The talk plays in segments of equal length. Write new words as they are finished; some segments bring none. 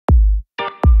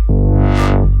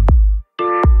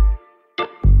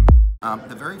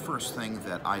The very first thing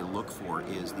that I look for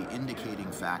is the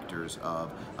indicating factors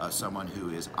of someone who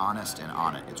is honest and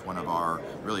on it. It's one of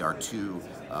really our two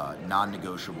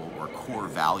non-negotiable or core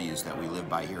values that we live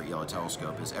by here at Yellow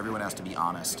Telescope is everyone has to be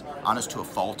honest to a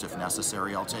fault if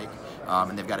necessary, I'll take,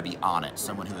 and they've got to be on it,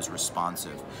 someone who is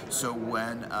responsive. So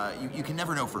when you can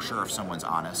never know for sure if someone's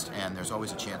honest, and there's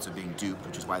always a chance of being duped,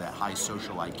 which is why that high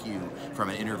social IQ from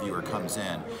an interviewer comes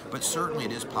in. But certainly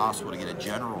it is possible to get a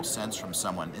general sense from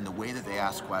someone in the way that they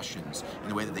ask questions, in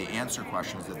the way that they answer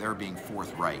questions, that they're being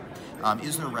forthright.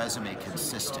 Is their resume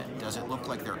consistent? Does it look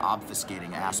like they're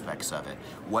obfuscating aspects of it?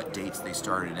 What dates they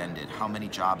started and ended? How many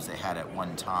jobs they had at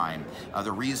one time?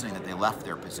 The reasoning that they left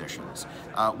their positions.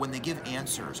 When they give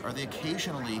answers, are they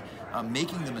occasionally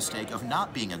making the mistake of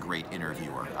not being a great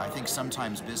interviewer? I think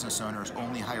sometimes business owners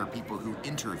only hire people who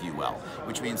interview well,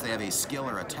 which means they have a skill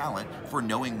or a talent for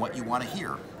knowing what you want to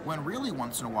hear. When really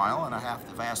once in a while, and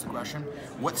if I ask the question,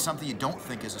 what's something you don't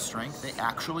think is a strength, they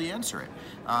actually answer it.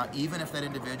 Even if that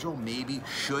individual maybe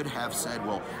should have said,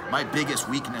 well, my biggest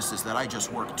weakness is that I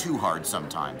just work too hard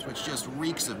sometimes, which just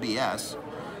reeks of BS.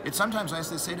 It's sometimes nice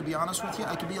to say, to be honest with you,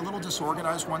 I can be a little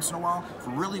disorganized once in a while. I've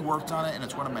really worked on it, and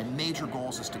it's one of my major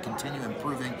goals is to continue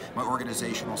improving my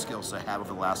organizational skills that I have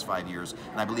over the last 5 years,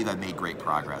 and I believe I've made great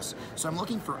progress. So I'm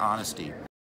looking for honesty.